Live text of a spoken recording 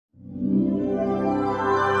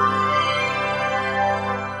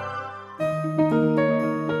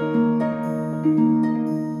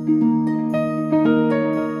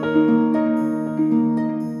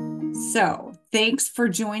Thanks for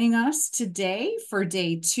joining us today for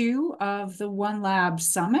day 2 of the OneLab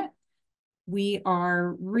Summit. We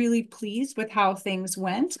are really pleased with how things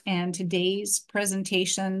went, and today's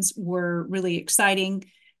presentations were really exciting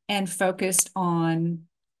and focused on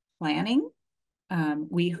planning.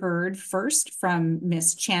 We heard first from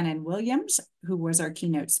Miss Shannon Williams, who was our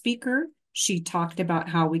keynote speaker. She talked about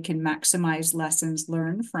how we can maximize lessons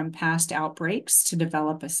learned from past outbreaks to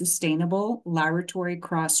develop a sustainable laboratory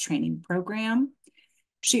cross-training program.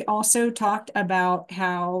 She also talked about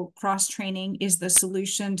how cross-training is the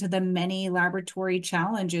solution to the many laboratory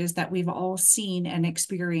challenges that we've all seen and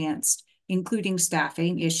experienced, including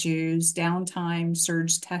staffing issues, downtime,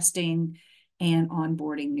 surge testing, and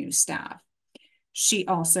onboarding new staff. She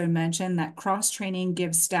also mentioned that cross-training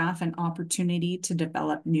gives staff an opportunity to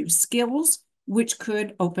develop new skills, which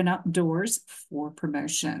could open up doors for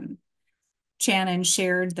promotion. Shannon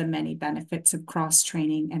shared the many benefits of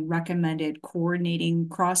cross-training and recommended coordinating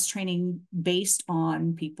cross-training based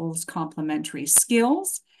on people's complementary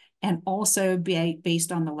skills and also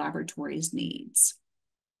based on the laboratory's needs.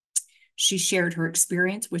 She shared her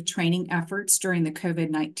experience with training efforts during the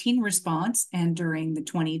COVID-19 response and during the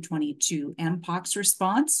 2022 Mpox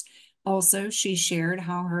response. Also, she shared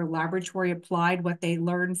how her laboratory applied what they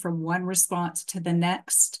learned from one response to the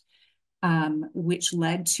next, which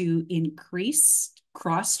led to increased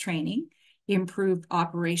cross-training, improved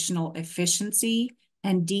operational efficiency,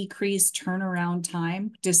 and decreased turnaround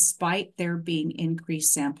time despite there being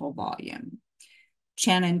increased sample volume.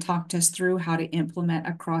 Shannon talked us through how to implement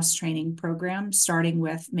a cross-training program, starting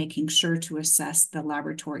with making sure to assess the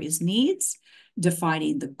laboratory's needs,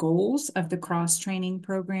 defining the goals of the cross-training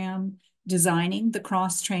program, designing the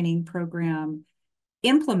cross-training program,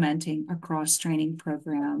 implementing a cross-training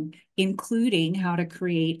program, including how to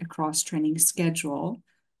create a cross-training schedule.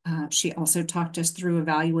 She also talked us through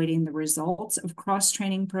evaluating the results of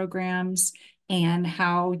cross-training programs and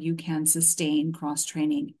how you can sustain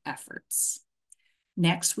cross-training efforts.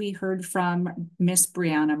 Next, we heard from Miss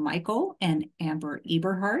Brianna Michael and Amber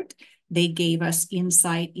Eberhardt. They gave us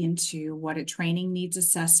insight into what a training needs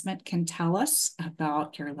assessment can tell us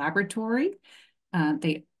about your laboratory.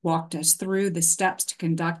 They walked us through the steps to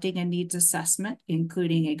conducting a needs assessment,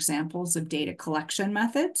 including examples of data collection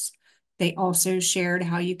methods. They also shared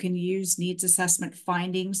how you can use needs assessment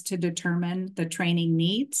findings to determine the training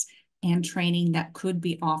needs and training that could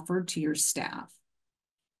be offered to your staff.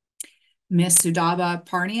 Ms. Sudaba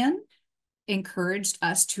Parnian encouraged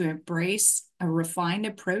us to embrace a refined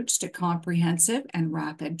approach to comprehensive and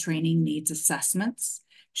rapid training needs assessments.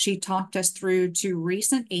 She talked us through 2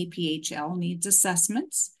 recent APHL needs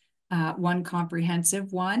assessments, one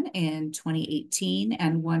comprehensive one in 2018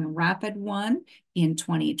 and one rapid one in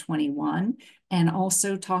 2021, and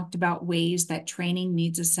also talked about ways that training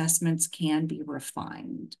needs assessments can be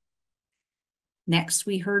refined. Next,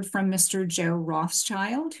 we heard from Mr. Joe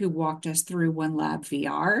Rothschild, who walked us through OneLab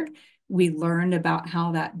VR. We learned about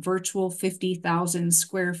how that virtual 50,000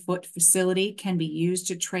 square foot facility can be used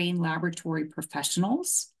to train laboratory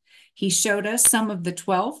professionals. He showed us some of the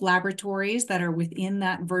 12 laboratories that are within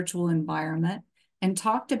that virtual environment and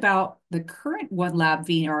talked about the current OneLab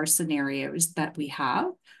VR scenarios that we have,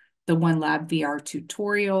 the OneLab VR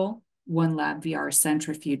tutorial, OneLab VR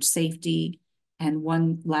centrifuge safety, and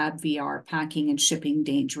OneLab VR packing and shipping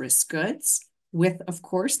dangerous goods, with, of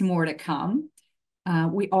course, more to come.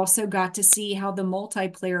 We also got to see how the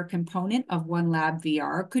multiplayer component of OneLab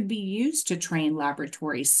VR could be used to train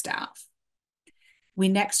laboratory staff. We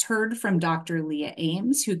next heard from Dr. Leah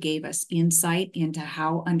Ames, who gave us insight into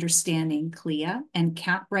how understanding CLIA and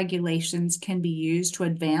CAP regulations can be used to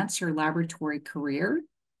advance your laboratory career.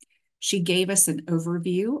 She gave us an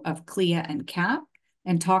overview of CLIA and CAP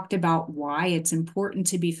and talked about why it's important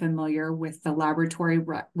to be familiar with the laboratory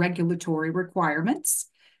regulatory requirements,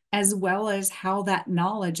 as well as how that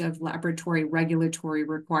knowledge of laboratory regulatory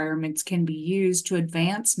requirements can be used to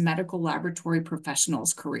advance medical laboratory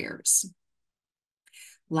professionals' careers.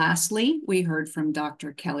 Lastly, we heard from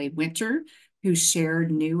Dr. Kelly Winter, who shared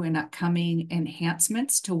new and upcoming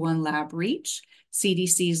enhancements to OneLab Reach,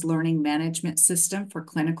 CDC's learning management system for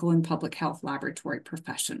clinical and public health laboratory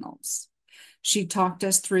professionals. She talked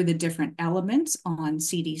us through the different elements on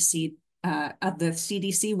CDC of the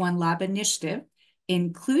CDC OneLab initiative,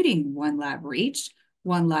 including OneLab Reach,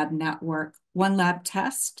 OneLab Network, OneLab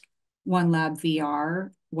Test, OneLab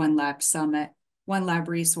VR, OneLab Summit, OneLab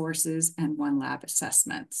Resources, and OneLab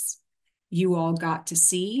Assessments. You all got to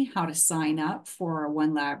see how to sign up for a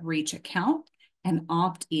OneLab Reach account and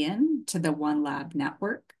opt in to the OneLab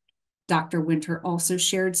Network. Dr. Winter also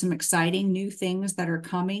shared some exciting new things that are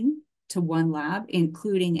coming to OneLab,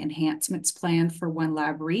 including enhancements planned for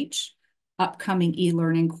OneLab Reach, upcoming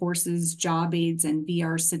e-learning courses, job aids, and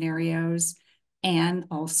VR scenarios, and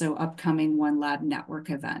also upcoming OneLab network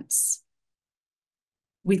events.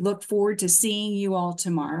 We look forward to seeing you all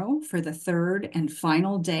tomorrow for the third and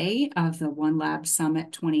final day of the OneLab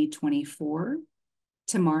Summit 2024.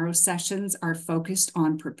 Tomorrow's sessions are focused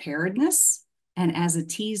on preparedness, and as a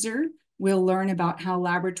teaser, we'll learn about how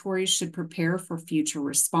laboratories should prepare for future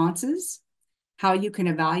responses, how you can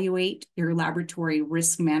evaluate your laboratory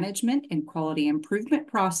risk management and quality improvement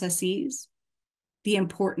processes, the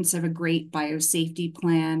importance of a great biosafety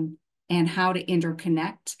plan, and how to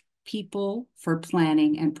interconnect people for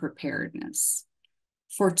planning and preparedness.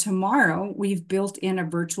 For tomorrow, we've built in a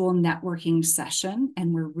virtual networking session,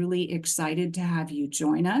 and we're really excited to have you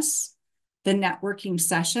join us. The networking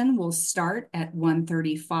session will start at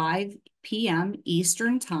 1:35 p.m.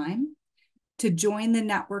 Eastern Time. To join the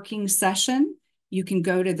networking session, you can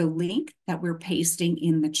go to the link that we're pasting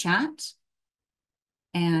in the chat.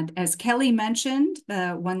 And as Kelly mentioned,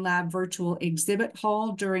 the OneLab virtual exhibit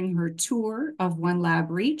hall during her tour of OneLab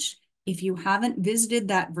Reach. If you haven't visited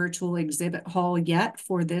that virtual exhibit hall yet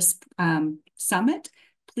for this summit,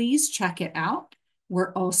 please check it out.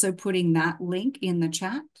 We're also putting that link in the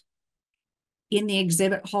chat. In the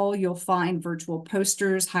exhibit hall, you'll find virtual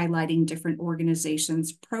posters highlighting different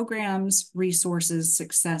organizations' programs, resources,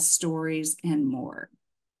 success stories, and more.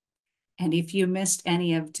 And if you missed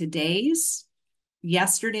any of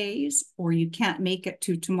yesterday's, or you can't make it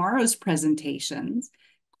to tomorrow's presentations,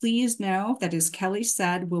 please know that, as Kelly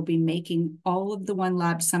said, we'll be making all of the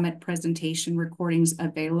OneLab Summit presentation recordings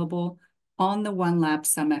available on the OneLab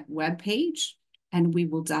Summit webpage, and we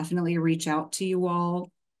will definitely reach out to you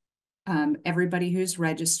all, everybody who's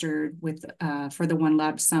registered for the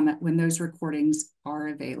OneLab Summit when those recordings are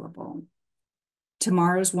available.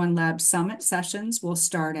 Tomorrow's OneLab Summit sessions will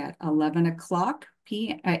start at 11 o'clock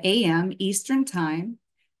a.m. Eastern Time.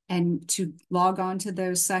 And to log on to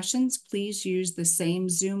those sessions, please use the same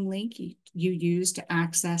Zoom link you used to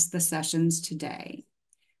access the sessions today.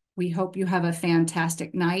 We hope you have a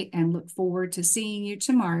fantastic night and look forward to seeing you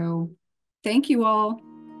tomorrow. Thank you all.